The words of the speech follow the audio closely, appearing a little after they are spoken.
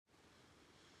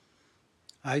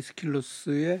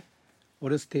아이스킬로스의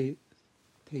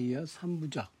오레스테이아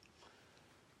 3부작을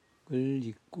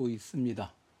읽고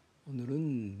있습니다.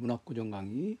 오늘은 문학고정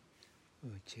강의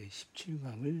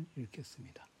제17강을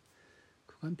읽겠습니다.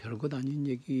 그간 별것 아닌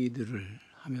얘기들을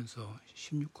하면서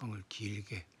 16강을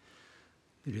길게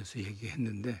늘려서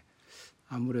얘기했는데,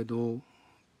 아무래도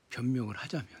변명을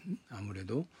하자면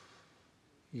아무래도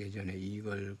예전에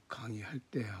이걸 강의할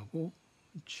때하고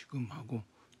지금하고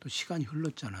또 시간이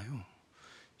흘렀잖아요.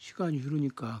 시간이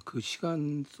흐르니까 그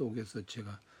시간 속에서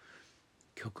제가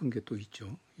겪은 게 또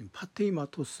있죠.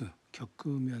 파테이마토스,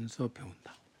 겪으면서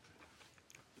배운다.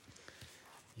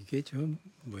 이게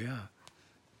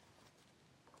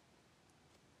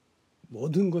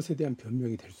모든 것에 대한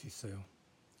변명이 될 수 있어요.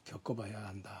 겪어봐야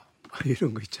한다,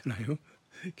 이런 거 있잖아요.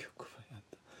 겪어봐야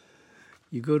한다.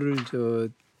 이거를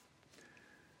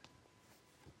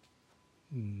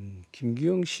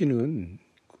김기영 씨는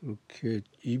그렇게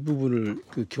이 부분을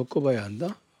겪어봐야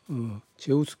한다.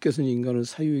 제우스께서는 인간을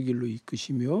사유의 길로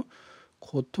이끄시며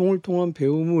고통을 통한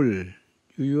배움을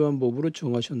유효한 법으로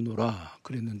정하셨노라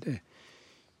그랬는데,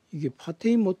 이게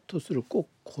파테이모토스를 꼭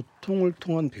고통을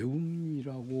통한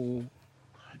배움이라고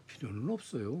할 필요는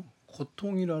없어요.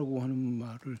 고통이라고 하는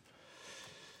말을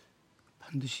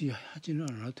반드시 하지는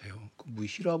않아도 돼요. 그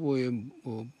히라보의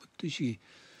뜻이,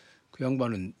 그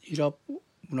양반은 히랍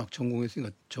문학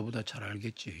전공했으니까 저보다 잘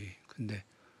알겠지. 근데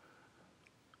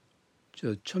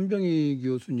천병희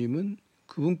교수님은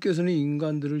그분께서는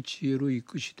인간들을 지혜로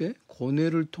이끄시되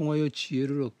고뇌를 통하여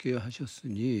지혜를 얻게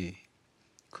하셨으니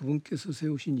그분께서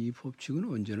세우신 이 법칙은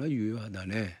언제나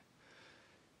유효하다네.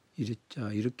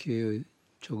 이렇게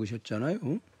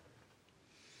적으셨잖아요.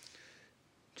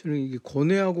 저는 이게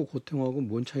고뇌하고 고통하고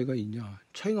뭔 차이가 있냐?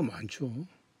 차이가 많죠.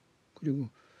 그리고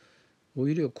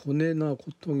오히려 고뇌나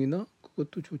고통이나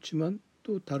그것도 좋지만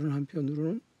또 다른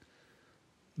한편으로는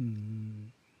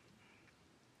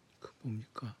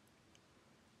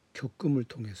겪음을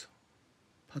통해서,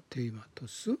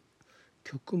 파테이마토스,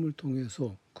 겪음을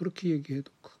통해서, 그렇게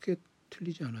얘기해도 크게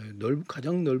틀리지 않아요.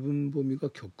 가장 넓은 범위가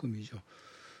겪음이죠.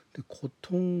 근데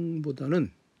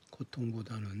고통보다는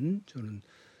저는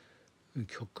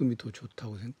겪음이 더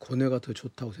좋다고 고뇌가 더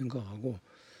좋다고 생각하고,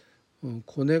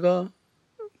 고뇌가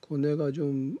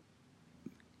좀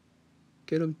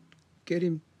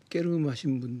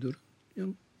깨름하신 분들은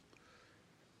그냥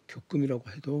겪음이라고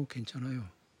해도 괜찮아요.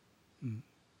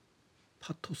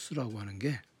 파토스라고 하는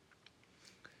게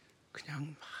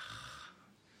그냥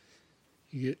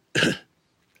이게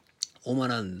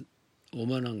오만한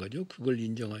거죠. 그걸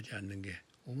인정하지 않는 게,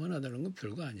 오만하다는 건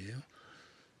별거 아니에요.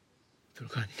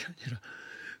 별거 아닌 게 아니라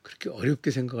그렇게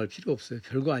어렵게 생각할 필요 없어요.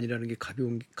 별거 아니라는 게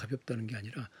가볍다는 게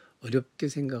아니라 어렵게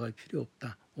생각할 필요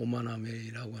없다.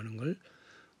 오만함이라고 하는 걸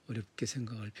어렵게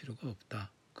생각할 필요가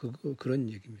없다. 그런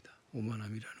얘기입니다.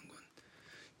 오만함이라는 건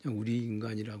그냥 우리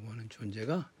인간이라고 하는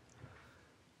존재가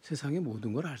세상의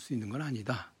모든 걸 알 수 있는 건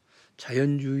아니다.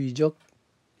 자연주의적,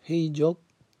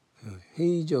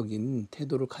 회의적인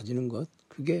태도를 가지는 것,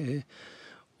 그게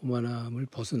오만함을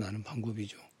벗어나는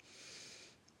방법이죠.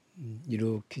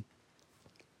 이렇게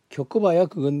겪어봐야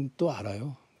그건 또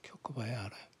알아요. 겪어봐야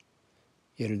알아요.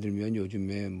 예를 들면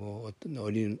요즘에 어떤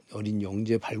어린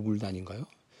영재 발굴단인가요?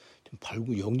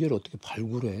 영재를 어떻게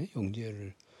발굴해?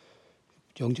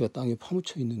 영재가 땅에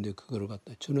파묻혀 있는데 그거를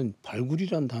갖다, 저는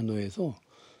발굴이란 단어에서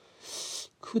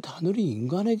그 단어를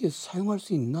인간에게 사용할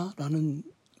수 있나라는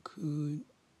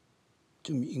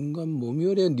좀 인간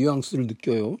모멸의 뉘앙스를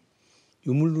느껴요.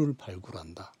 유물을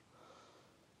발굴한다.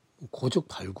 고적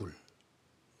발굴.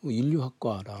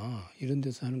 인류학과나 이런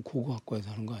데서 하는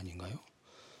고고학과에서 하는 거 아닌가요?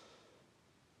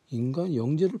 인간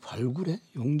영재를 발굴해?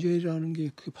 영재라는 게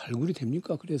그게 발굴이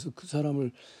됩니까? 그래서 그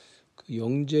사람을 그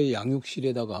영재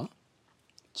양육실에다가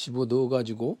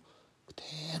집어넣어가지고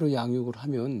그대로 양육을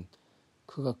하면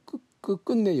그가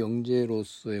끝끝내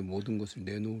영재로서의 모든 것을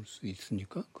내놓을 수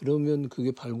있습니까? 그러면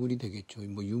그게 발굴이 되겠죠.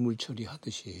 유물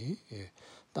처리하듯이,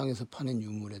 땅에서 파낸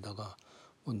유물에다가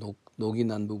녹이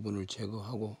난 부분을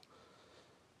제거하고,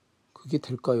 그게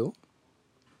될까요?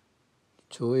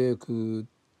 저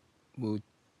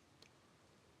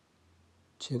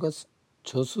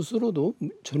스스로도,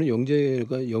 저는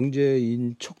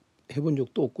영재인 척 해본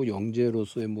적도 없고,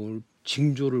 영재로서의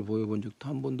징조를 보여본 적도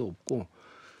한 번도 없고,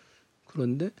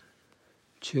 그런데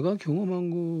제가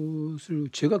경험한 것을,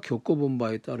 제가 겪어본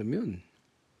바에 따르면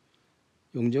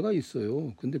영재가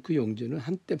있어요. 근데 그 영재는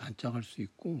한때 반짝할 수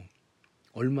있고,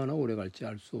 얼마나 오래 갈지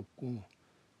알 수 없고,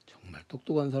 정말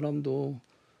똑똑한 사람도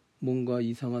뭔가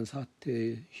이상한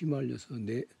사태에 휘말려서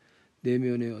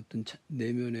내면의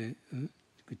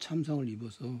그 참상을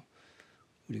입어서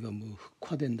우리가 뭐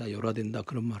흑화된다, 열화된다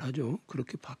그런 말 하죠.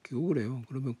 그렇게 바뀌고 그래요.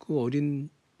 그러면 그 어린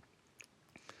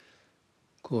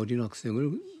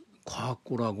학생을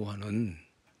과학고라고 하는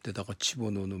데다가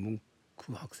집어넣으면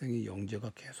그 학생의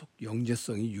영재가 계속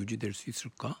영재성이 유지될 수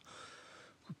있을까?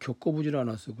 겪어보질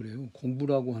않아서 그래요.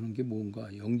 공부라고 하는 게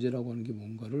뭔가, 영재라고 하는 게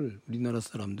뭔가를 우리나라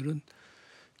사람들은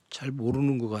잘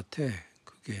모르는 것 같아.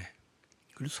 그게.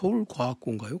 그리고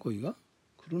서울과학고인가요, 거기가?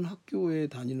 그런 학교에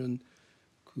다니는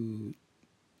그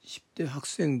 10대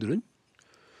학생들은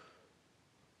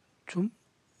좀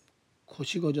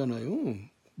거시거잖아요.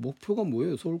 목표가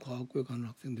뭐예요? 서울과학고에 가는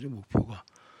학생들의 목표가.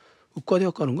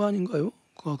 의과대학 가는 거 아닌가요?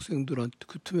 그 학생들한테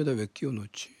그 틈에다 왜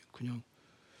끼워넣지? 그냥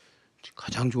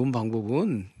가장 좋은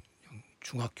방법은 그냥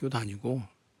중학교 다니고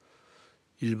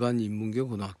일반 인문계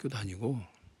고등학교 다니고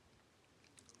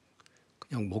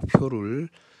그냥 목표를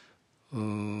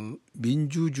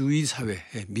민주주의 사회,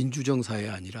 민주정 사회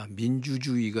아니라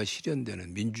민주주의가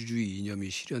실현되는, 민주주의 이념이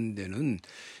실현되는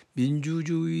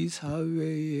민주주의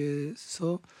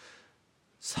사회에서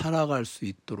살아갈 수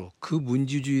있도록 그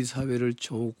민주주의 사회를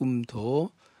조금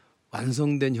더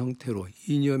완성된 형태로,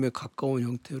 이념에 가까운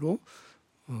형태로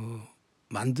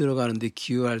만들어가는 데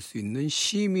기여할 수 있는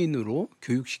시민으로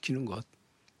교육시키는 것.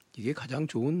 이게 가장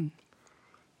좋은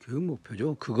교육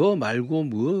목표죠. 그거 말고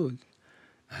뭐,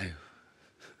 아유.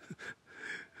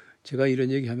 제가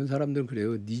이런 얘기하면 사람들은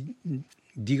그래요.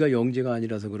 네가 영재가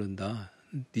아니라서 그런다.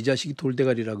 네 자식이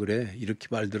돌대가리라 그래. 이렇게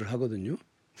말들을 하거든요.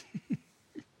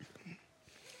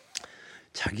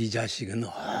 자기 자식은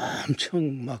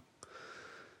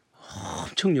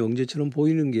엄청 영재처럼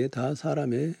보이는 게 다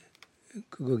사람의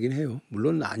그거긴 해요.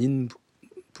 물론 아닌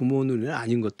부모 눈에는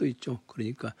아닌 것도 있죠.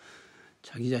 그러니까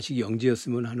자기 자식이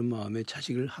영재였으면 하는 마음에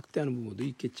자식을 학대하는 부모도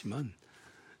있겠지만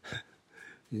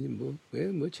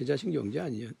왜 제 자식 영재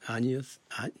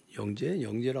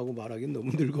영재라고 말하기엔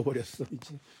너무 늙어버렸어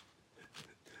이제.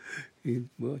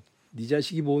 네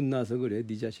자식이 못나서 그래.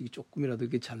 네 자식이 조금이라도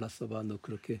이렇게 잘났어봐. 너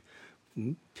그렇게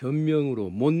변명으로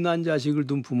못난 자식을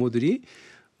둔 부모들이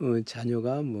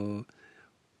자녀가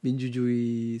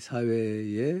민주주의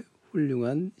사회의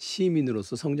훌륭한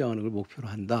시민으로서 성장하는 걸 목표로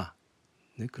한다.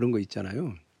 네, 그런 거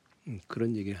있잖아요.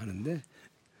 그런 얘기를 하는데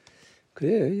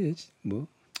그래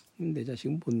내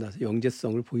자식은 못나서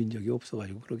영재성을 보인 적이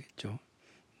없어가지고 그러겠죠.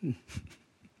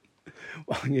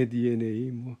 왕의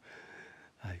DNA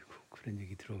아이고 그런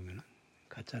얘기 들어오면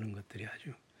가짜는 것들이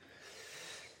아주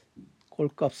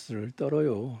꼴값을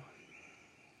떨어요.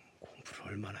 공부를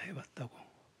얼마나 해봤다고.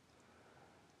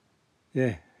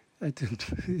 예, 하여튼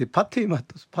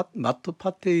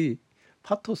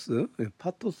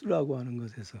파토스라고 하는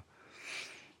것에서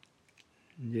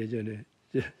예전에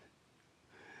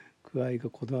그 아이가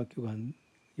고등학교 간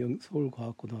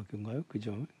서울과학고등학교인가요?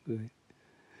 그죠?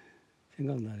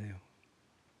 생각나네요.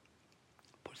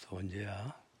 벌써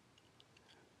언제야?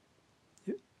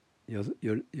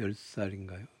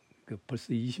 10살인가요?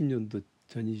 벌써 20년도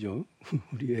전이죠.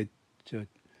 우리 애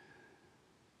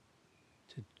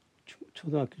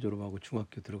초등학교 졸업하고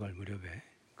중학교 들어갈 무렵에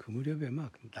그 무렵에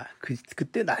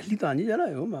그때 난리도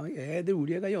아니잖아요. 애들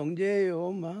우리 애가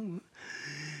영재예요.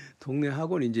 동네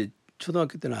학원 이제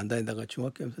초등학교 때는 안 다니다가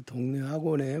중학교 하면서 동네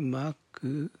학원에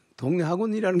동네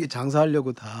학원이라는 게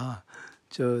장사하려고 다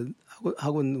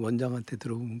학원 원장한테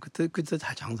들어오면 그때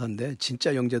다 장사인데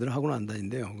진짜 영재들은 학원 안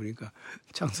다닌대요. 그러니까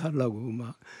장사하려고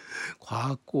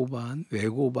과학고반,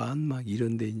 외고반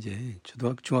이런데 이제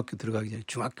중학교 들어가기 전에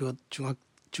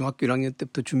중학교 1학년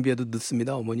때부터 준비해도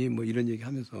늦습니다. 어머니 이런 얘기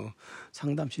하면서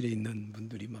상담실에 있는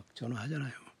분들이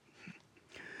전화하잖아요.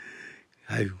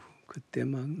 아이고 그때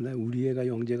나 우리 애가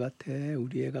영재 같아.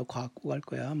 우리 애가 과학고 갈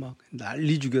거야.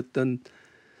 난리 죽였던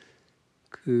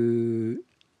그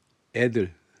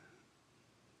애들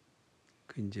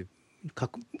이제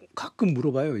가끔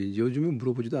물어봐요. 요즘에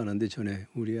물어보지도 않았는데 전에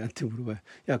우리 애한테 물어봐요.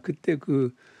 야 그때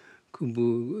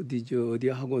어디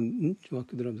학원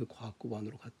중학교 들어가면서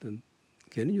과학고반으로 갔던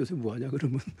걔는 요새 뭐하냐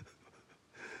그러면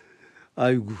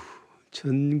아이고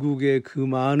전국의 그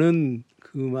많은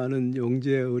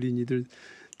영재 어린이들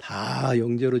다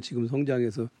영재로 지금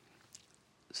성장해서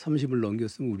 30을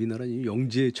넘겼으면 우리나라는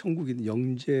영재 천국이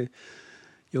영재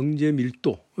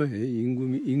밀도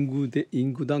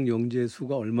인구당 영재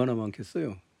수가 얼마나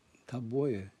많겠어요. 다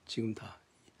뭐예요? 지금 다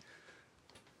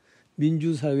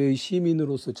민주사회의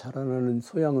시민으로서 자라나는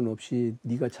소양은 없이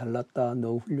네가 잘났다.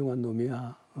 너 훌륭한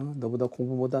놈이야. 너보다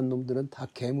공부 못한 놈들은 다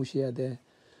개무시해야 돼.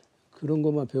 그런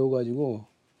것만 배워가지고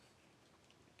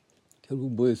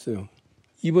결국 뭐였어요?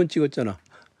 2번 찍었잖아.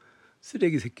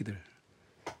 쓰레기 새끼들.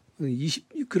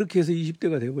 그렇게 해서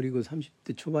 20대가 돼버리고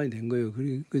 30대 초반이 된 거예요.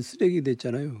 그 쓰레기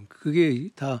됐잖아요. 그게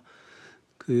다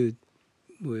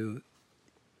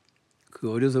그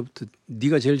어려서부터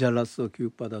네가 제일 잘났어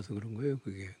교육받아서 그런 거예요.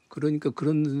 그게. 그러니까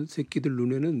그런 새끼들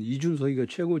눈에는 이준석이가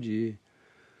최고지.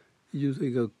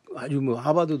 이준석이가 아주 뭐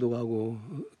하버드도 가고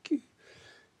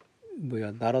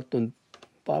나랏돈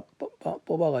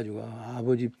뽑아가지고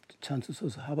아버지 찬스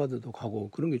써서 하버드도 가고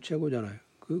그런 게 최고잖아요.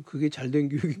 그게 잘된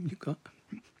교육입니까?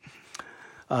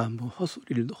 아, 뭐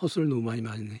헛소리를 너무 많이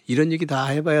하네. 이런 얘기 다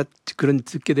해봐야 그런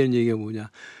듣게 되는 얘기가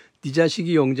뭐냐. 네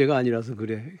자식이 영재가 아니라서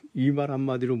그래. 이 말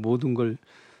한마디로 모든 걸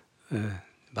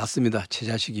맞습니다. 제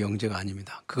자식이 영재가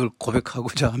아닙니다. 그걸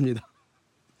고백하고자 합니다.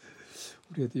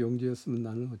 우리 애도 영재였으면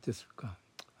나는 어땠을까?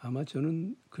 아마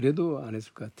저는 그래도 안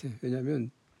했을 것 같아. 왜냐하면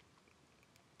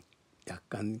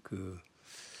약간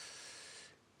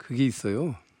그게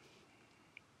있어요.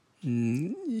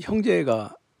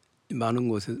 형제가 많은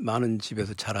곳에 많은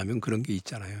집에서 자라면 그런 게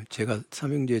있잖아요. 제가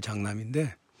삼형제의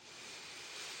장남인데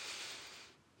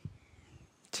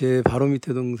제 바로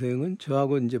밑에 동생은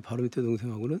저하고 이제 바로 밑에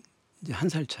동생하고는 이제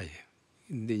 1살 차이예요.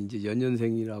 근데 이제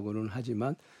연년생이라고는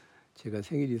하지만 제가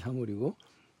생일이 3월이고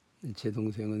제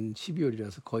동생은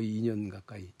 12월이라서 거의 2년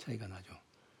가까이 차이가 나죠.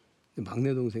 근데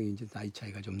막내 동생이 이제 나이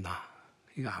차이가 좀 나.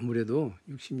 그러니까 아무래도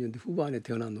 60년대 후반에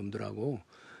태어난 놈들하고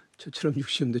저처럼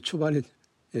 60년대 초반에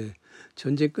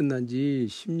전쟁 끝난 지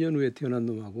 10년 후에 태어난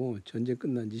놈하고 전쟁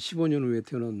끝난 지 15년 후에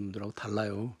태어난 놈들하고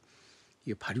달라요.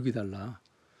 이게 발육이 달라.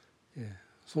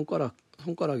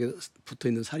 손가락에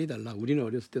붙어있는 살이 달라. 우리는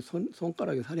어렸을 때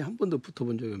손가락에 살이 한 번도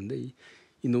붙어본 적이 없는데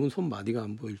이 놈은 손마디가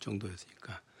안 보일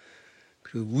정도였으니까.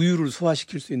 그리고 우유를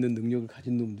소화시킬 수 있는 능력을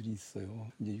가진 놈들이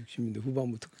있어요. 이제 60년대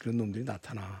후반부터 그런 놈들이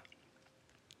나타나.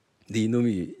 근데 이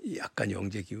놈이 약간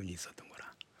영재 기운이 있었던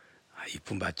거라. 아,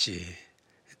 이쁨 받지.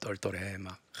 똘똘해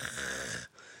막.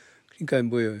 그러니까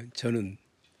뭐예요. 저는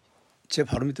제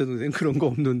바로 밑에 동생 그런 거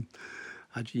없는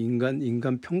아주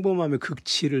인간 평범함의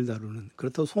극치를 다루는.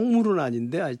 그렇다고 속물은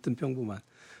아닌데 하여튼 평범한.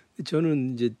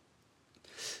 저는 이제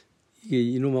이게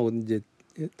이놈하고 이제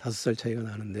 5살 차이가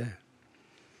나는데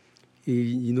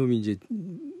이놈이 이제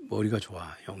머리가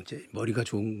좋아. 영재 머리가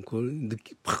좋은 걸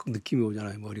팍 느낌이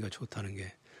오잖아요. 머리가 좋다는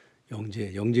게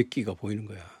영재끼가 보이는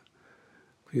거야.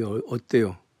 그게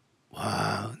어때요?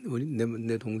 와,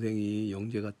 내 동생이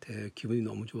영재 같아. 기분이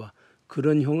너무 좋아.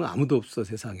 그런 형은 아무도 없어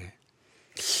세상에.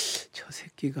 저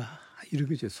새끼가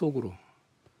이러겠죠 속으로.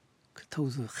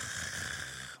 그렇다고서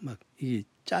막 이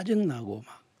짜증 나고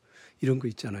막 이런 거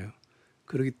있잖아요.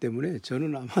 그렇기 때문에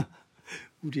저는 아마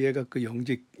우리 애가 그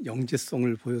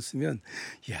영재성을 보였으면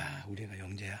야 우리 애가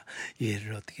영재야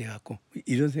얘를 어떻게 해갖고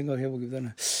이런 생각을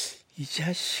해보기보다는 이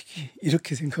자식이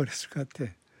이렇게 생각을 했을 것 같아.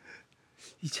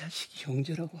 이 자식이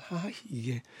영재라고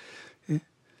이게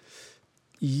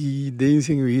이 내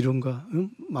인생이 왜 이런가?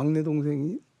 응? 막내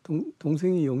동생이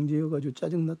영재여가지고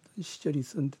짜증났던 시절이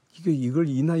있었는데 이걸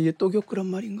이 나이에 또 겪으란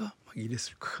말인가? 막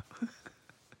이랬을 거야.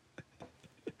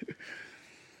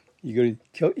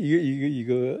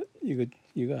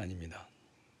 이거 아닙니다.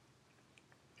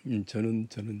 저는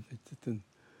어쨌든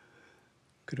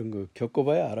그런 거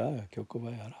겪어봐야 알아.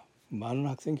 많은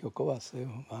학생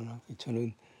겪어봤어요. 많은 학생.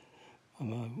 저는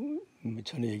아마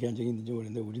전에 얘기한 적이 있는지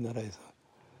모르겠는데 우리나라에서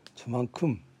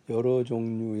저만큼 여러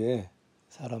종류의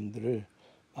사람들을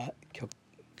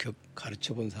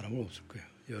가르쳐 본 사람은 없을 거예요.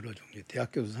 여러 종류.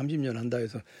 대학 교수 30년 한다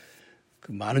해서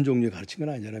그 많은 종류의 가르친 건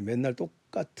아니잖아요. 맨날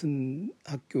똑같은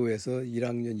학교에서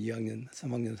 1학년, 2학년,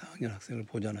 3학년, 4학년 학생을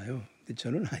보잖아요. 근데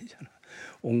저는 아니잖아.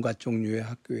 온갖 종류의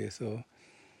학교에서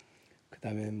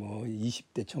그다음에 뭐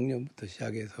 20대 청년부터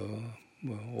시작해서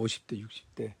뭐 50대,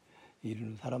 60대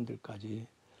이르는 사람들까지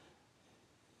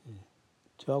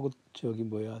저하고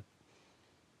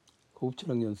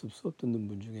고급철학 연습 수업 듣는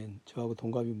분 중엔 저하고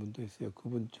동갑인 분도 있어요.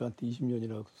 그분 저한테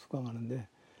 20년이라고 수강하는데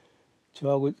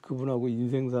저하고 그분하고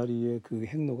인생살이의 그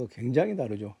행로가 굉장히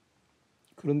다르죠.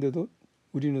 그런데도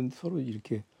우리는 서로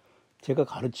이렇게 제가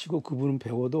가르치고 그분은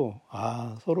배워도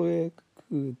서로의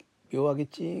그 묘하게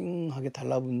찡하게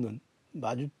달라붙는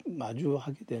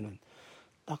마주하게 되는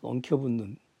딱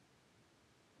엉켜붙는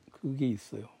그게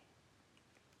있어요.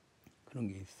 그런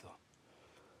게 있어.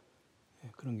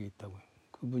 그런 게 있다고요.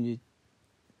 그분이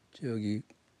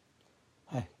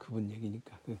그분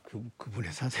얘기니까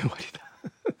그분의 사생활이다.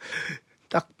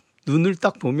 딱 눈을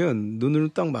딱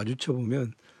마주쳐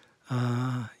보면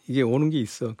이게 오는 게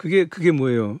있어. 그게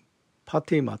뭐예요?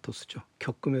 파테이 마토스죠.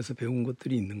 겪으면서 배운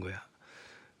것들이 있는 거야.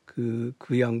 그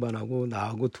양반하고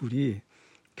나하고 둘이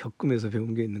겪으면서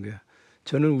배운 게 있는 거야.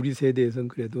 저는 우리 세대에서는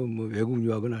그래도 뭐 외국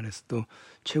유학은 안 했어도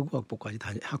최고 학부까지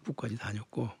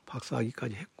다녔고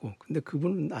박사학위까지 했고, 근데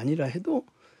그분은 아니라 해도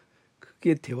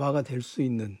그게 대화가 될 수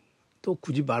있는, 또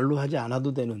굳이 말로 하지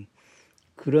않아도 되는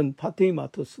그런 파테이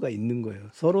마토스가 있는 거예요.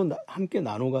 서로 함께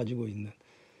나눠 가지고 있는,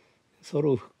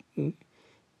 서로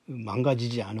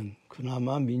망가지지 않은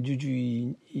그나마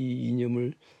민주주의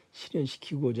이념을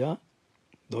실현시키고자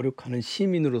노력하는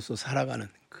시민으로서 살아가는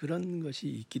그런 것이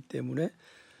있기 때문에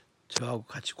저하고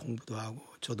같이 공부도 하고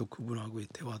저도 그분하고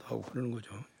대화도 하고 그러는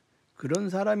거죠. 그런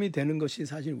사람이 되는 것이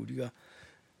사실 우리가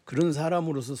그런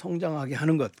사람으로서 성장하게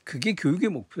하는 것, 그게 교육의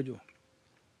목표죠.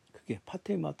 그게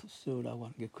파테마토스라고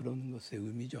하는 게 그런 것의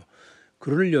의미죠.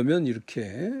 그러려면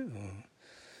이렇게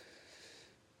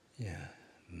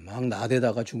막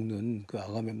나대다가 죽는 그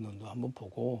아가멤논도 한번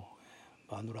보고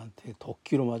마누라한테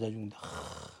도끼로 맞아 죽는다.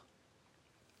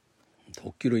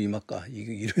 도끼로 이막가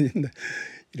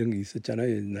이런 게 있었잖아요.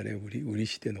 옛날에 우리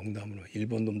시대 농담으로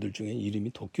일본 놈들 중에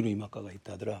이름이 도끼로 이막가가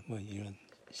있다더라. 뭐 이런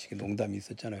식의 농담이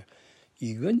있었잖아요.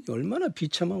 이건 얼마나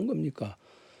비참한 겁니까?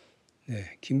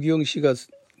 네, 김기영 씨가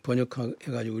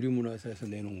번역해가지고 우리문화사에서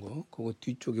내놓은 거, 그거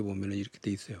뒤쪽에 보면 이렇게 돼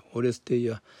있어요.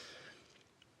 오레스테이아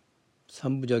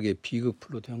 3부작의 비극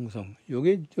플롯 형성.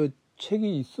 요게 저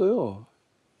책이 있어요.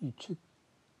 이 책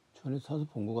전에 사서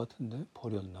본 것 같은데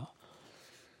버렸나?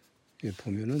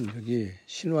 보면은 여기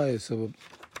신화에서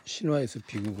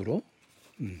비극으로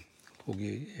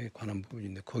거기에 관한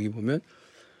부분인데 거기 보면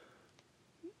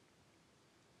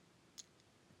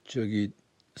저기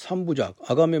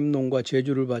 3부작 아가멤논과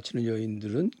제주를 바치는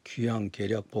여인들은 귀향,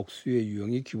 계략, 복수의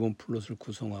유형이 기본 플롯을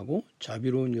구성하고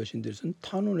자비로운 여신들은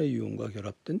탄원의 유형과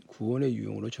결합된 구원의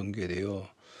유형으로 전개되어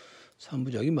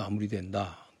 3부작이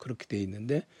마무리된다. 그렇게 돼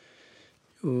있는데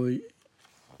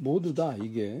모두 다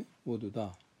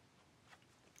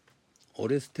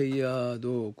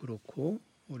오레스테이아도 그렇고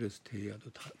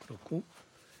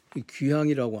이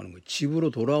귀향이라고 하는 거, 집으로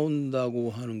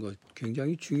돌아온다고 하는 것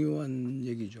굉장히 중요한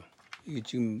얘기죠. 이게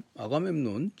지금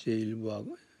아가멤논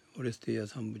제1부하고 오레스테이아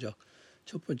 3부작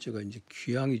첫 번째가 이제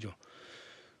귀향이죠.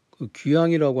 그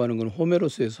귀향이라고 하는 건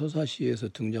호메로스의 서사시에서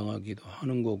등장하기도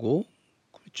하는 거고,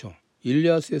 그렇죠.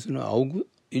 일리아스에서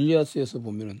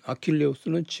보면은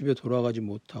아킬레우스는 집에 돌아가지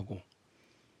못하고,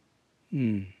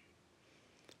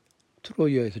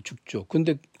 트로이아에서 죽죠.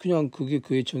 근데 그냥 그게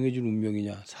그의 정해진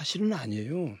운명이냐? 사실은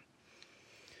아니에요.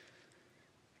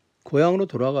 고향으로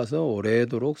돌아가서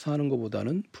오래도록 사는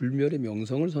것보다는 불멸의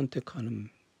명성을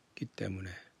선택하기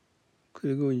때문에.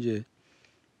 그리고 이제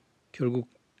결국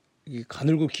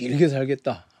가늘고 길게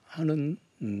살겠다 하는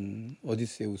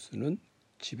오디세우스는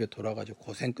집에 돌아가죠.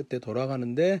 고생 끝에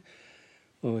돌아가는데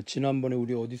지난번에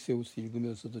우리 오디세우스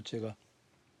읽으면서도 제가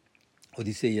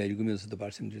오디세이아 읽으면서도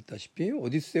말씀드렸다시피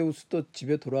오디세우스도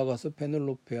집에 돌아가서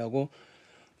페넬로페하고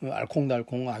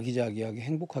알콩달콩 아기자기하게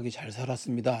행복하게 잘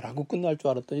살았습니다 라고 끝날 줄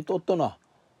알았더니 또 떠나.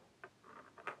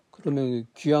 그러면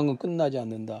귀향은 끝나지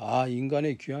않는다. 아,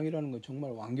 인간의 귀향이라는 건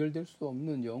정말 완결될 수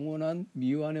없는 영원한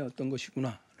미완의 어떤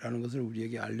것이구나 라는 것을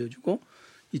우리에게 알려주고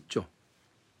있죠.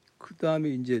 그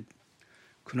다음에 이제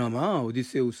그나마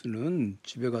오디세우스는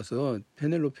집에 가서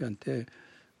페넬로페한테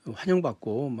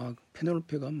환영받고 막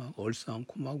페넬로페가 막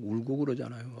얼싸안고 막 울고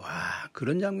그러잖아요. 와,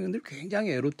 그런 장면들 굉장히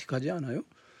에로틱하지 않아요?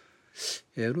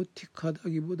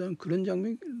 에로틱하다기보다는 그런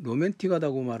장면이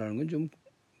로맨틱하다고 말하는 건 좀,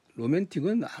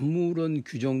 로맨틱은 아무런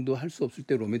규정도 할 수 없을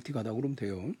때 로맨틱하다고 그러면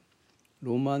돼요.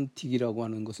 로만틱이라고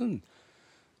하는 것은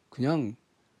그냥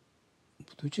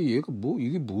도대체 얘가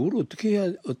이게 뭘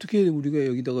어떻게 우리가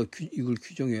여기다가 이걸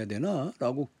규정해야 되나?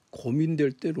 라고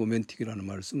고민될 때 로맨틱이라는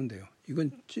말을 쓰면 돼요.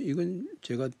 이건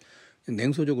제가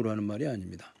냉소적으로 하는 말이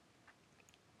아닙니다.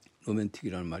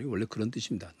 로맨틱이라는 말이 원래 그런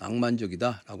뜻입니다.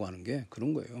 낭만적이다 라고 하는 게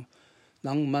그런 거예요.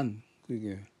 낭만,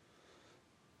 그게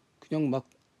그냥 막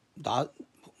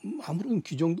아무런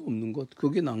규정도 없는 것,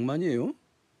 그게 낭만이에요.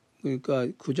 그러니까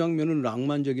그 장면은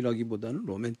낭만적이라기보다는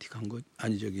로맨틱한 것,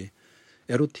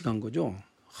 에로틱한 거죠.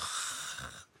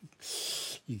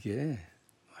 이게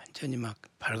완전히 막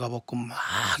발가벗고 막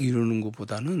이러는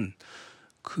것보다는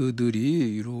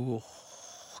그들이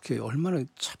이렇게 얼마나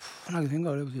차분하게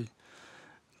생각을 해보세요.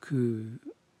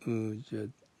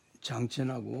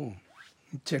 장첸하고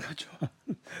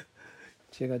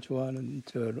제가 좋아하는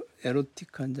저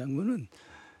에로틱한 장면은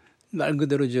말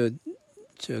그대로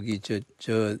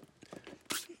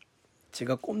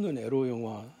제가 꼽는 에로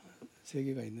영화 세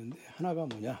개가 있는데 하나가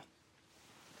뭐냐?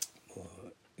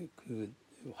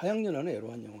 화양연화는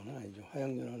에로한 영화는 아니죠.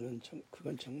 화양연화는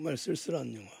그건 정말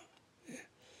쓸쓸한 영화. 예.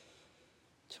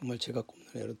 정말 제가 꼽는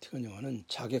에로틱한 영화는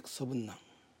자객 서분낭,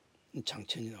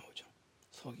 장첸이 나오죠.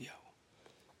 서기하고.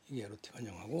 이게 에로틱한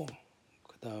영화고,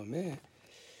 그 다음에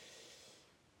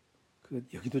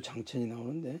여기도 장첸이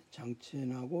나오는데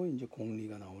장첸하고 이제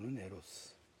공리가 나오는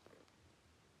에로스.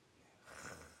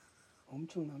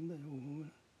 엄청납니다. 이거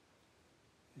보면.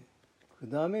 그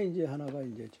다음에 이제 하나가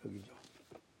이제 저기죠.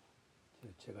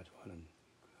 제가 좋아하는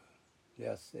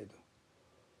레아 세도가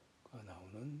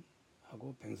나오는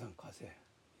하고 뱅상카세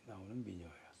나오는 미녀와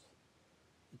야수.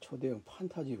 초대형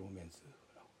판타지 로맨스라고.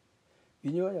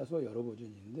 미녀와 야수가 여러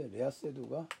버전이 있는데 레아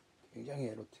세두가 굉장히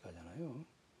에로틱하잖아요.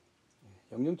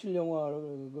 007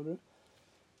 영화를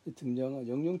등장한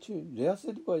 007 레아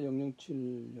세두가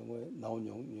 007 영화에 나온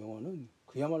영화는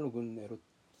그야말로 그건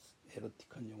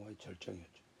에로틱한 영화의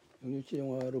절정이었죠. 007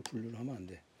 영화로 분류를 하면 안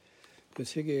돼. 그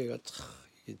세 개가 참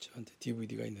이게 저한테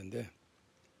DVD가 있는데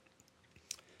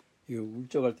이거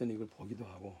울적할 때는 이걸 보기도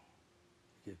하고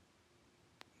이게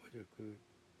뭐죠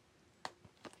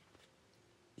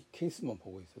이 케이스만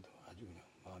보고 있어도 아주 그냥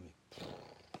마음이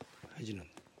푹해지는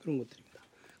그런 것들입니다.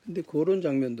 근데 그런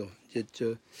장면도 이제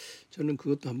저는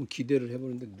그것도 한번 기대를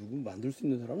해보는데 누구 만들 수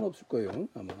있는 사람은 없을 거예요.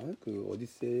 아마 그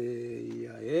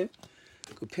오디세이아의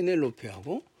그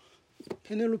페넬로페하고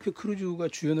페넬로페 크루즈가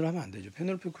주연을 하면 안 되죠.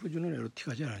 페넬로페 크루즈는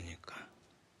에로틱하지 않으니까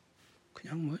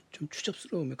그냥 뭐 좀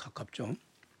추접스러움에 가깝죠.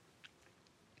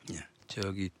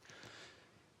 저기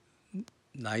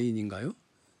나인인가요?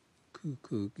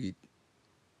 이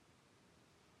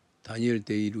다니엘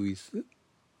데이 루이스가요?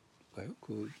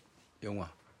 그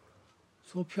영화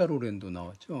소피아 로렌도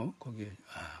나왔죠. 거기에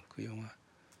그 영화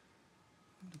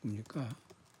누굽니까?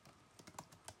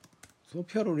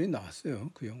 소피아 로렌이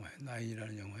나왔어요. 그 영화에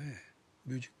나인이라는 영화에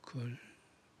뮤지컬이잖아요.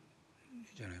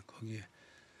 거기에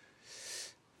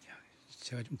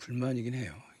제가 좀 불만이긴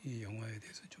해요. 이 영화에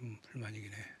대해서 좀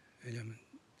불만이긴 해. 왜냐하면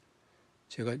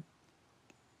제가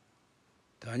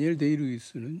다니엘 데이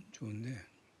루이스는 좋은데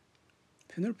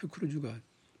페넬로페 크루즈가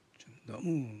좀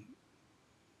너무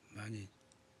많이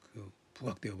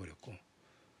부각되어 버렸고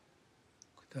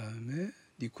그 다음에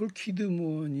니콜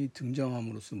키드먼이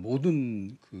등장함으로써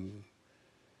모든 그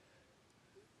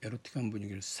에로틱한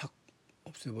분위기를 싹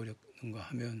없애버렸는가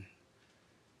하면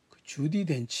그 주디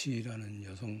덴치라는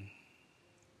여성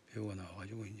배우가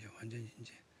나와가지고 이제 완전히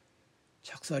이제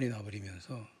착살이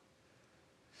나버리면서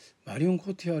마리온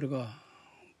코티아르가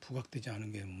부각되지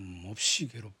않은 게 몹시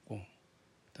괴롭고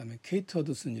그다음에 케이트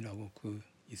허드슨이라고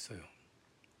있어요.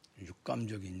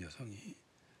 육감적인 여성이.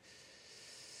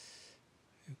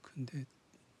 근데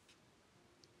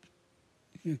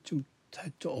이게 좀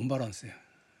언밸런스해요.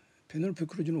 페넬로페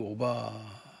크루즈는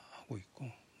오바하고 있고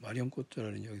마리온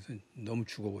코티아르는 여기서 너무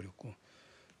죽어버렸고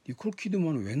니콜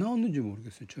키드만은 왜 나왔는지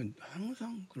모르겠어요. 전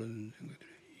항상 그런 생각이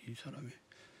들어요. 이 사람이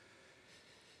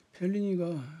펠리니가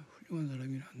훌륭한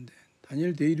사람이긴 한데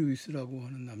다니엘 데이 루이스라고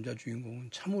하는 남자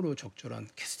주인공은 참으로 적절한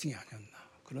캐스팅이 아니었나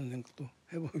그런 생각도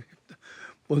해봅니다.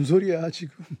 뭔 소리야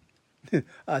지금.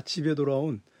 집에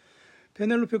돌아온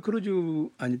페넬로페하고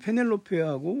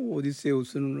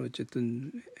오디세우스는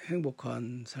어쨌든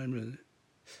행복한 삶을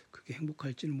그게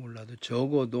행복할지는 몰라도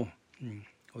적어도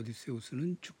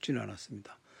오디세우스는 죽지는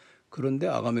않았습니다. 그런데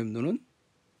아가멤논은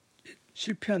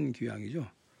실패한 귀향이죠.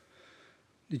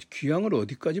 근데 귀향을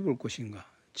어디까지 볼 것인가?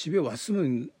 집에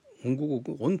왔으면 온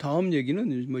거고 온 다음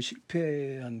얘기는 뭐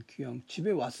실패한 귀향,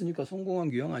 집에 왔으니까 성공한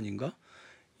귀향 아닌가?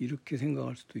 이렇게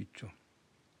생각할 수도 있죠.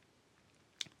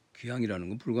 귀향이라는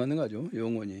건 불가능하죠.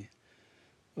 영원히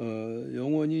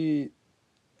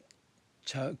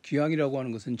귀향이라고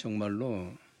하는 것은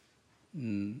정말로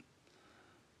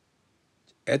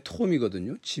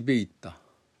앳홈이거든요. 집에 있다요.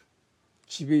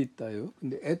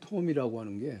 근데 앳홈이라고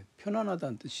하는 게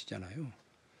편안하다는 뜻이잖아요.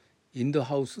 인 더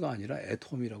하우스가 아니라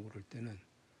앳홈이라고 그럴 때는.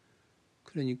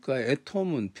 그러니까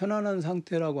앳홈은 편안한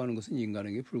상태라고 하는 것은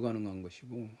인간에게 불가능한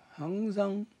것이고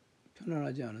항상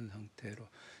편안하지 않은 상태로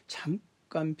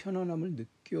잠깐 편안함을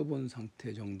느껴본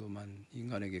상태 정도만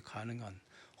인간에게 가능한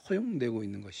허용되고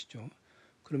있는 것이죠.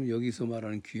 그럼 여기서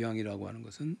말하는 귀향이라고 하는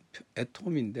것은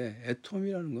앳홈인데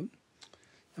앳홈이라는 건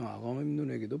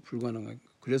아가멤논에게도 불가능한.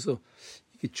 그래서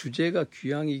이게 주제가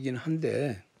귀향이긴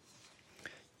한데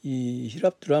이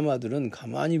히랍 드라마들은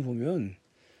가만히 보면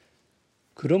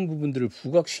그런 부분들을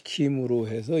부각시킴으로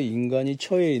해서 인간이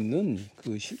처해 있는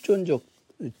그 실존적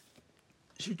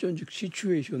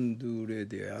시츄에이션들에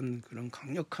대한 그런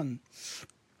강력한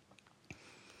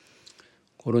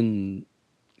그런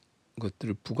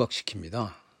것들을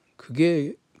부각시킵니다.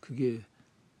 그게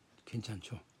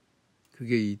괜찮죠.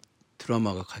 그게 이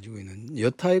드라마가 가지고 있는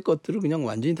여타의 것들을 그냥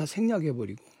완전히 다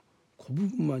생략해버리고 그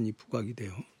부분만이 부각이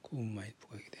돼요.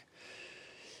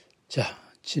 자,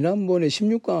 지난번에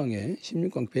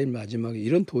 16강 제일 마지막에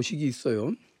이런 도식이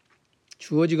있어요.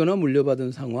 주어지거나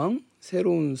물려받은 상황,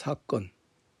 새로운 사건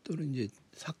또는 이제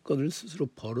사건을 스스로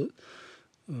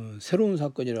새로운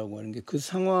사건이라고 하는 게 그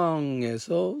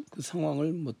상황에서 그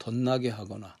상황을 뭐 덧나게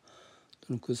하거나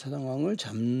또는 그 상황을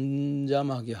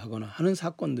잠잠하게 하거나 하는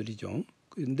사건들이죠.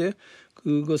 그런데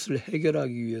그것을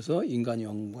해결하기 위해서 인간이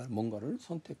뭔가를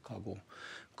선택하고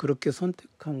그렇게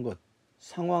선택한 것,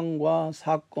 상황과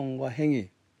사건과 행위.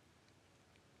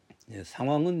 예,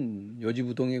 상황은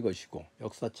요지부동의 것이고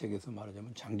역사책에서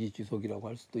말하자면 장기지속이라고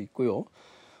할 수도 있고요.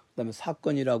 그다음에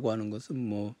사건이라고 하는 것은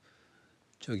뭐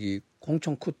저기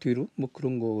공청코티루 뭐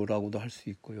그런 거라고도 할 수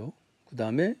있고요.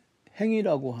 그다음에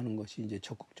행위라고 하는 것이 이제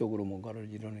적극적으로 뭔가를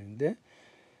이뤄내는데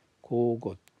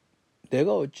그것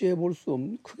내가 어찌해 볼 수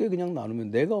없는 크게 그냥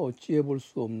나누면 내가 어찌해 볼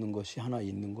수 없는 것이 하나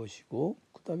있는 것이고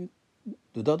그다음에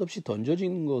느닷없이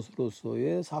던져지는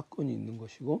것으로서의 사건이 있는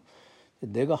것이고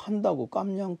내가 한다고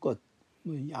깜냥껏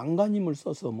뭐 양간힘을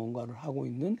써서 뭔가를 하고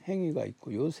있는 행위가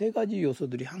있고 요 세 가지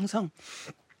요소들이 항상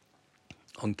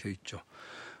엉켜 있죠.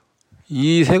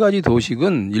 이 세 가지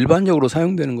도식은 일반적으로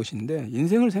사용되는 것인데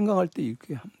인생을 생각할 때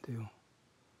이렇게 하면 돼요.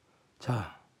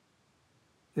 자,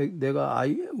 내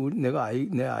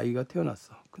아이가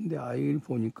태어났어. 근데 아이를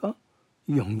보니까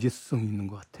이 영재성이 있는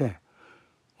것 같아.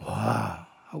 와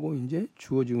하고 이제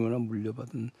주어지거나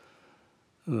물려받은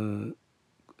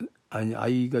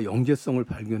아이가 영재성을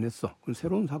발견했어. 그건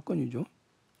새로운 사건이죠.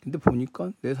 근데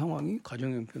보니까 내 상황이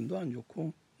가정 형편도 안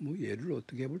좋고 뭐 얘를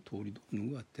어떻게 해볼 도리도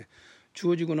없는 것 같아.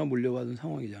 주어지거나 물려받은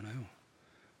상황이잖아요.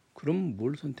 그럼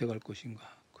뭘 선택할 것인가?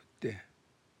 그때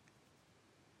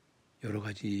여러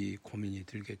가지 고민이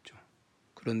들겠죠.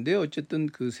 그런데 어쨌든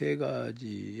그 세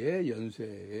가지의 연쇄에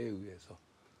의해서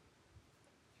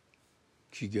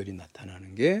귀결이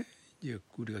나타나는 게 이제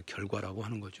우리가 결과라고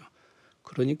하는 거죠.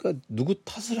 그러니까 누구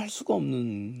탓을 할 수가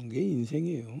없는 게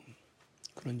인생이에요.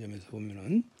 그런 점에서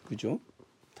보면은 그죠?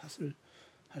 탓을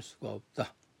할 수가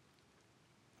없다.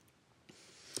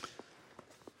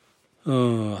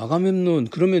 아가멤논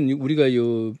그러면 우리가 이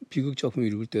비극 작품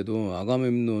읽을 때도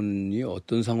아가멤논이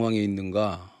어떤 상황에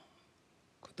있는가,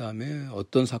 그 다음에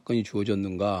어떤 사건이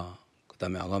주어졌는가, 그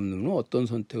다음에 아가멤논은 어떤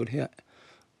선택을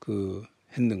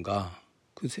했는가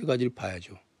그 세 가지를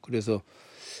봐야죠. 그래서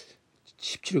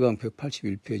 17강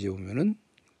 181페이지에 보면은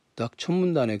딱 첫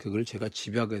문단에 그걸 제가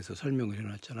집약해서 설명을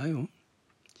해놨잖아요.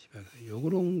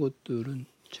 요런 것들은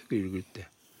책을 읽을 때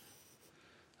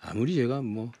아무리 제가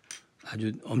뭐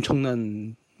아주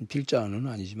엄청난 필자는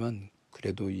아니지만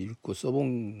그래도 읽고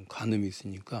써본 가늠이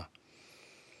있으니까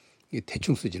이게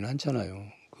대충 쓰지는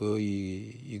않잖아요.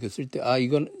 거의 이거 쓸 때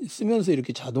이건 쓰면서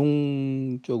이렇게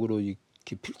자동적으로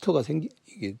이렇게 필터가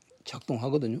이게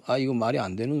작동하거든요. 이거 말이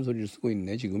안 되는 소리를 쓰고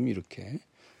있네 지금 이렇게.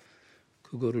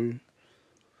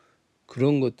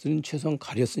 그런 것들은 최소한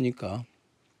가렸으니까.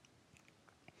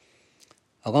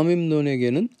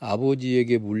 아가멤논에게는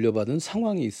아버지에게 물려받은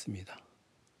상황이 있습니다.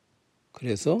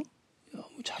 그래서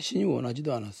자신이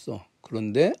원하지도 않았어.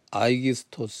 그런데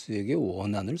아이기스토스에게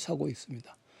원한을 사고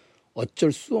있습니다.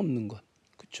 어쩔 수 없는 것.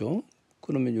 그렇죠?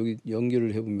 그러면 여기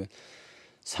연결을 해보면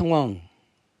상황이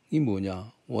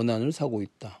뭐냐? 원한을 사고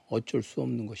있다. 어쩔 수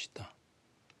없는 것이다.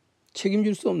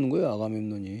 책임질 수 없는 거예요.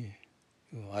 아가멤논이.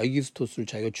 아이기스토스를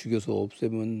자기가 죽여서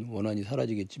없애면 원한이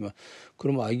사라지겠지만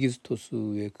그럼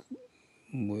아이기스토스의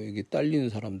에게 딸리는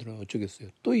사람들은 어쩌겠어요.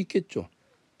 또 있겠죠.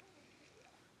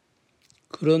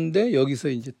 그런데 여기서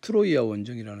이제 트로이아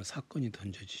원정이라는 사건이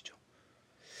던져지죠.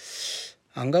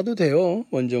 안 가도 돼요.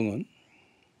 원정은.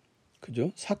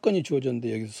 그죠? 사건이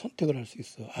주어졌는데 여기서 선택을 할 수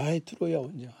있어. 트로이아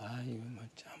원정. 이거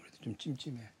아무래도 좀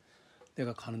찜찜해.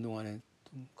 내가 가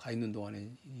있는 동안에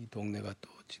이 동네가 또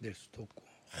어찌 될 수도 없고.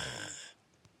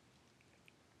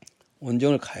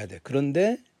 원정을 가야 돼.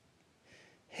 그런데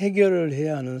해결을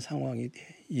해야 하는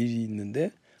일이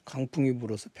있는데 강풍이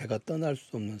불어서 배가 떠날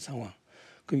수 없는 상황.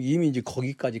 그럼 이미 이제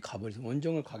거기까지 가버려서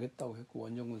원정을 가겠다고 했고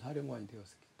원정군 사령관이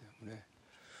되었기 때문에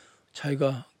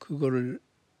자기가 그거를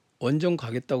원정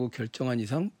가겠다고 결정한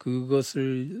이상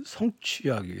그것을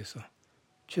성취하기 위해서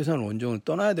최소한 원정을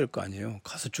떠나야 될 거 아니에요.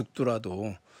 가서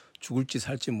죽더라도 죽을지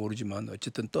살지 모르지만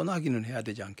어쨌든 떠나기는 해야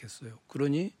되지 않겠어요.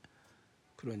 그러니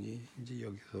이제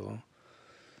여기서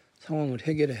상황을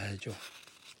해결해야죠.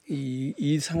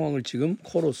 이 상황을 지금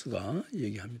코로스가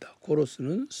얘기합니다.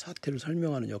 코로스는 사태를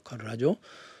설명하는 역할을 하죠.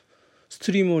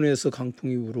 스트리몬에서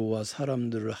강풍이 불어와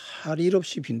사람들을 할 일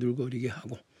없이 빈들거리게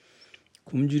하고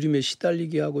굶주림에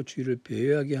시달리게 하고 주위를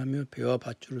배회하게 하며 배와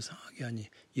밧줄을 상하게 하니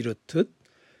이렇듯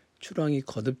출항이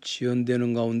거듭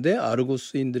지연되는 가운데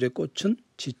아르고스인들의 꽃은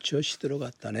지쳐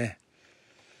시들어갔다네.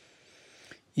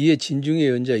 이에 진중의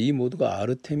연자 이 모두가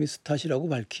아르테미스 탓이라고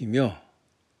밝히며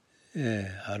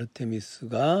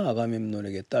아르테미스가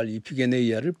아가멤논에게 딸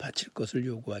이피게네이아를 바칠 것을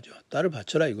요구하죠. 딸을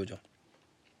바쳐라 이거죠.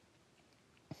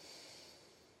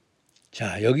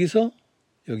 자, 여기서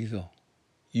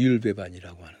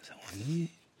이율배반이라고 하는 상황이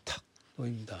탁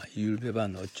놓입니다.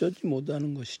 이율배반 어쩌지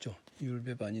못하는 것이죠.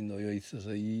 이율배반이 놓여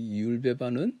있어서 이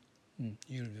이율배반은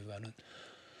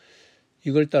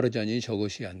이걸 따르자니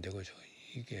저것이 안 되고죠.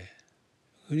 이게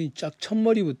짝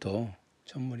첫머리부터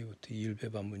첫머리부터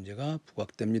이율배반 문제가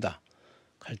부각됩니다.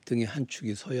 갈등의 한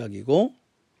축이 서약이고,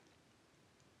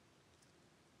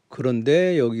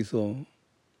 그런데 여기서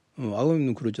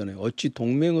아버님은 그러잖아요. 어찌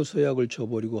동맹의 서약을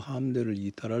저버리고 함대를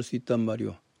이탈할 수 있단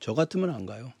말이오. 저 같으면 안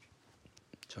가요.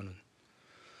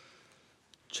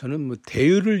 저는 뭐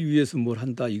대의를 위해서 뭘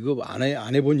한다 이거 안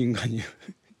해본 인간이에요.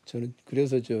 저는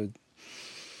그래서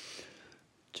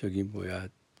저기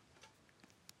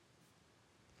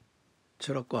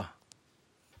철학과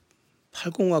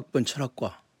 80학번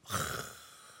철학과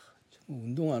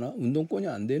운동하나? 운동권이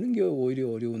안 되는 게 오히려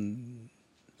어려운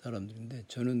사람들인데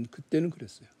저는 그때는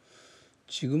그랬어요.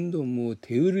 지금도 뭐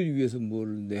대의를 위해서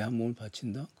뭘 내 한 몸을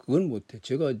바친다? 그건 못해.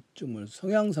 제가 정말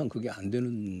성향상 그게 안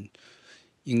되는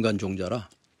인간 종자라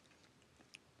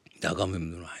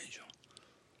나가면 아니죠.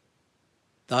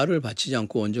 나를 바치지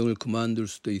않고 원정을 그만둘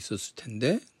수도 있었을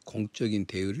텐데 공적인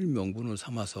대의를 명분으로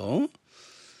삼아서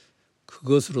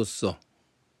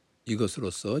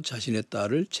이것으로서 자신의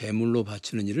딸을 제물로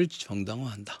바치는 일을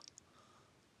정당화한다.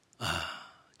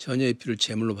 처녀의 피를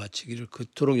제물로 바치기를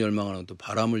그토록 열망하는 것도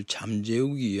바람을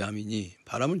잠재우기 위함이니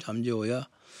바람을 잠재워야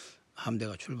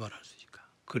함대가 출발할 수 있으니까.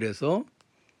 그래서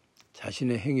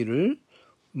자신의 행위를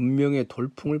운명의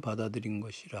돌풍을 받아들인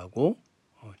것이라고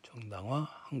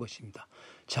정당화한 것입니다.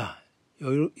 자,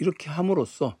 이렇게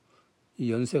함으로써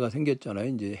이 연세가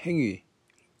생겼잖아요. 이제 행위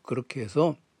그렇게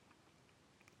해서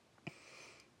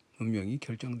운명이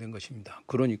결정된 것입니다.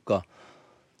 그러니까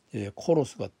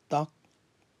코러스가 딱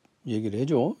얘기를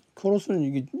해줘.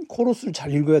 코러스를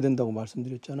잘 읽어야 된다고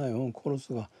말씀드렸잖아요.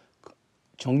 코러스가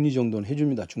정리정돈을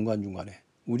해줍니다. 중간중간에.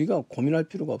 우리가 고민할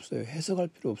필요가 없어요. 해석할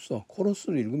필요 없어.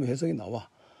 코러스를 읽으면 해석이 나와.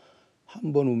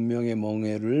 한 번 운명의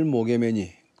멍에를 목에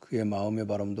매니 그의 마음의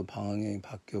바람도 방향이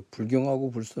바뀌어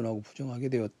불경하고 불선하고 부정하게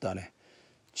되었다네.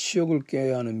 치욕을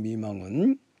깨야 하는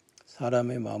미망은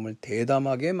사람의 마음을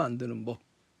대담하게 만드는 법.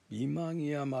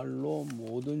 미망이야말로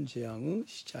모든 재앙의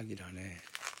시작이라네.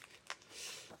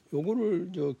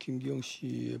 요거를 김기영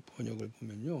씨의 번역을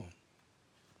보면요.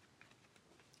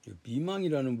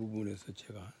 미망이라는 부분에서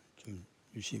제가 좀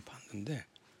유심히 봤는데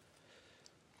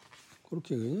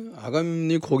그렇게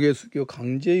아가민이 고개 숙여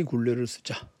강제의 굴레를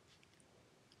쓰자.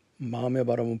 마음의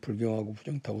바람은 불경하고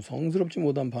부정타고 성스럽지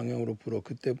못한 방향으로 불어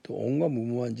그때부터 온갖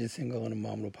무모한 짓 생각하는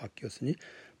마음으로 바뀌었으니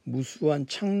무수한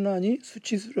창란이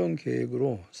수치스러운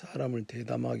계획으로 사람을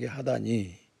대담하게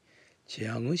하다니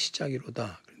재앙의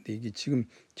시작이로다. 그런데 이게 지금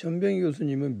전병희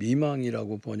교수님은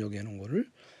미망이라고 번역해 놓은 거를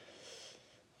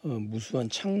무수한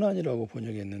창란이라고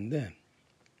번역했는데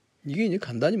이게 이제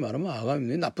간단히 말하면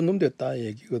아가민이 나쁜 놈 됐다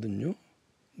얘기거든요.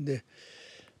 근데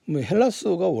뭐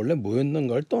헬라스어가 원래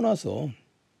뭐였는가를 떠나서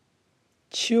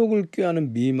치욕을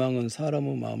꾀하는 미망은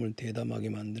사람의 마음을 대담하게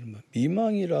만드는 것.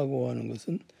 미망이라고 하는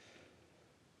것은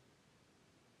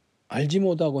알지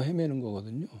못하고 헤매는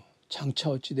거거든요. 장차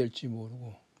어찌 될지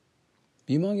모르고.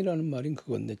 미망이라는 말인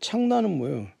그건데 창란은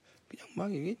뭐예요? 그냥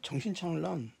막 이게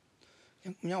정신창란,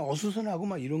 그냥 어수선하고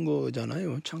막 이런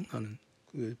거잖아요. 창란은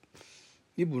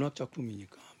이 문학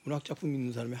작품이니까 문학 작품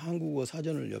읽는 사람이 한국어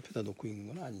사전을 옆에다 놓고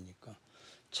읽는 건 아니니까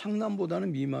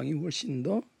창란보다는 미망이 훨씬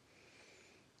더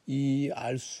이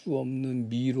알 수 없는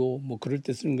미로 뭐 그럴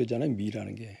때 쓰는 거잖아요.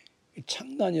 미라는 게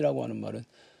창란이라고 하는 말은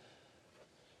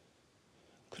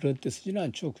그런 때 쓰지는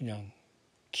않죠. 그냥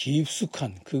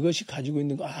깊숙한 그것이 가지고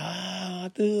있는 거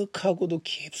아득하고도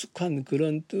깊숙한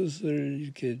그런 뜻을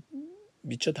이렇게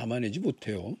미처 담아내지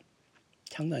못해요.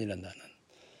 창란이란 단어는.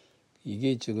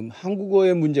 이게 지금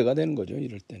한국어의 문제가 되는 거죠.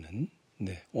 이럴 때는.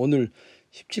 네, 오늘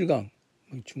 17강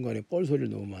중간에 뻘소리를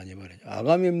너무 많이 말해요.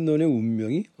 아가멤논의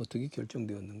운명이 어떻게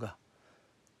결정되었는가.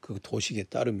 그 도식에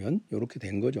따르면 이렇게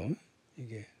된 거죠.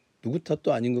 이게 누구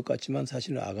탓도 아닌 것 같지만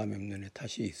사실은 아가멤논의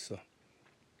탓이 있어.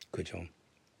 그죠?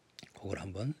 그걸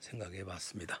한번 생각해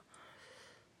봤습니다.